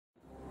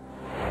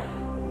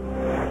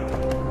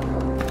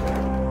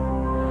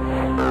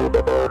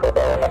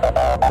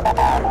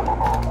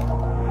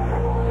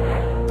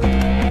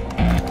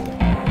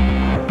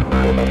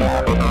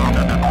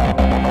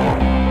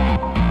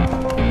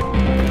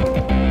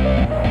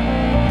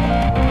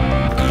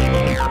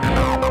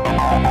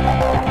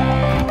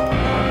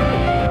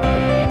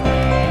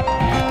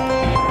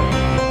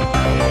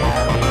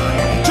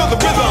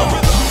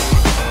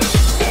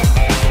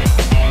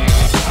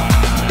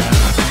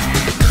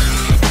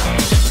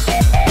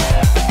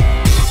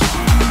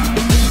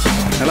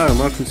Hello and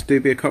welcome to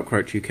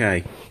Dubiacockroach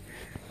UK.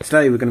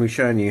 Today we're going to be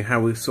showing you how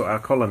we sort our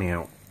colony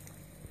out.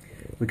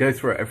 We go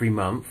through it every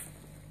month.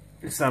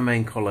 This is our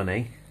main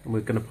colony and we're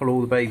going to pull all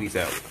the babies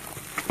out.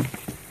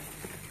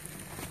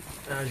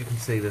 As you can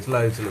see, there's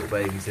loads of little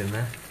babies in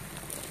there.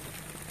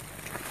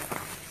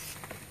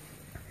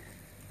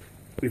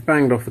 We've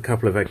banged off a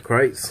couple of egg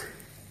crates.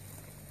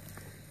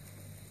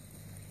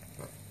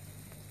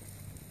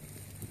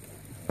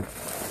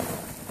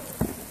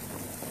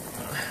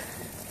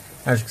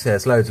 As you can see,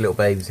 there's loads of little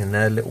babies in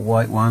there, little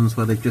white ones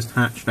where they've just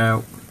hatched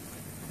out.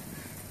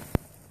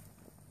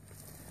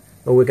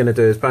 All we're going to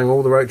do is bang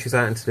all the roaches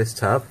out into this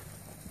tub,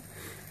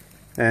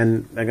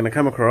 and they're going to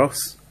come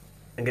across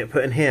and get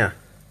put in here,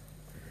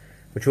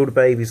 which all the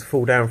babies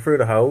fall down through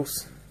the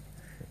holes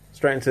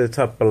straight into the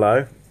tub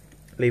below,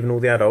 leaving all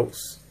the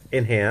adults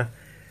in here,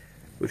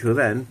 which we'll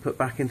then put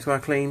back into our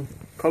clean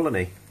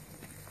colony.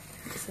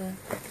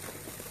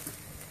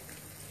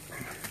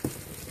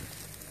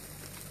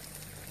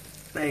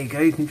 There you go,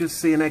 you can just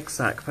see an egg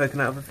sac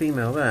poking out of a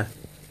female there.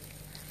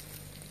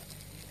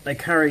 They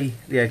carry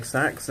the egg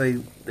sacs,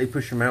 they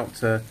push them out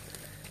to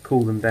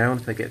cool them down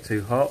if they get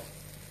too hot.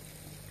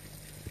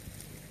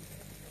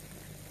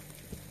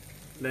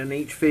 Then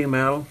each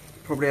female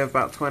probably have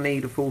about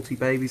 20 to 40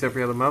 babies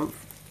every other month.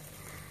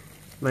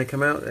 When they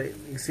come out, you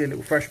can see a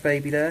little fresh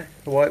baby there,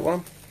 a white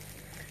one.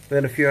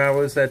 Within a few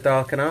hours they're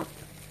darken up.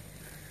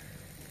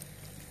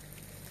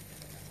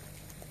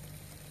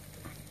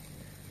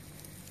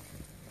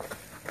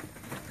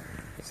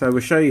 So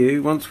we'll show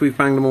you, once we've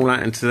banged them all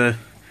out into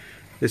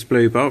this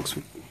blue box,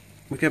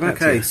 we go back.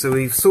 Okay, so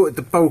we've sorted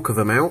the bulk of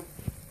them out.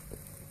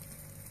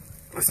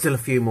 There's still a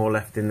few more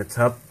left in the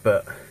tub,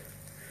 but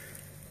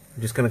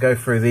I'm just going to go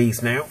through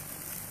these now.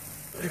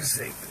 Let's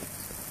see.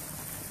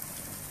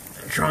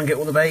 And try and get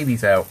all the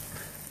babies out.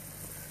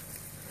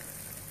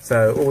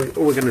 So all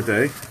we're going to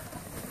do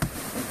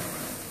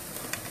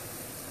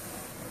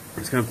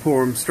is going to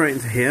pour them straight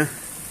into here.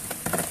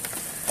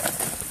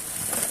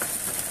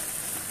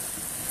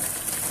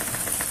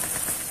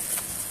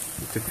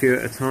 A few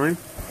at a time.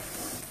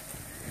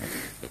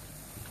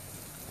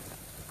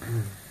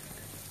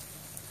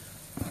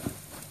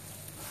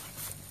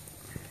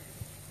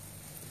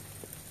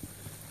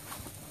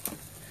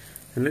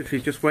 And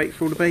literally just wait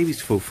for all the babies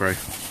to fall through.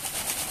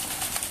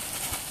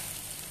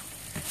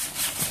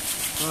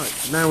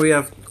 Right, now we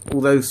have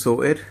all those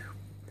sorted.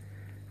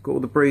 Got all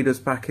the breeders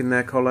back in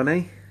their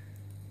colony.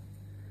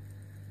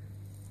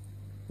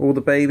 All the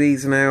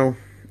babies are now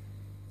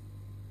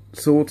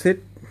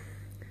sorted.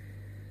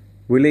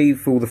 We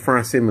leave all the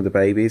frass in with the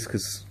babies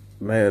because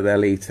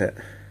they'll eat it.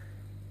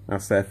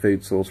 That's their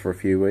food source for a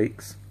few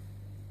weeks.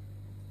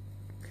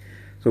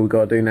 So all we've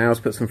got to do now is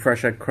put some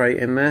fresh egg crate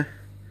in there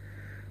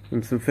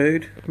and some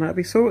food, and that'll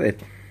be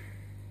sorted.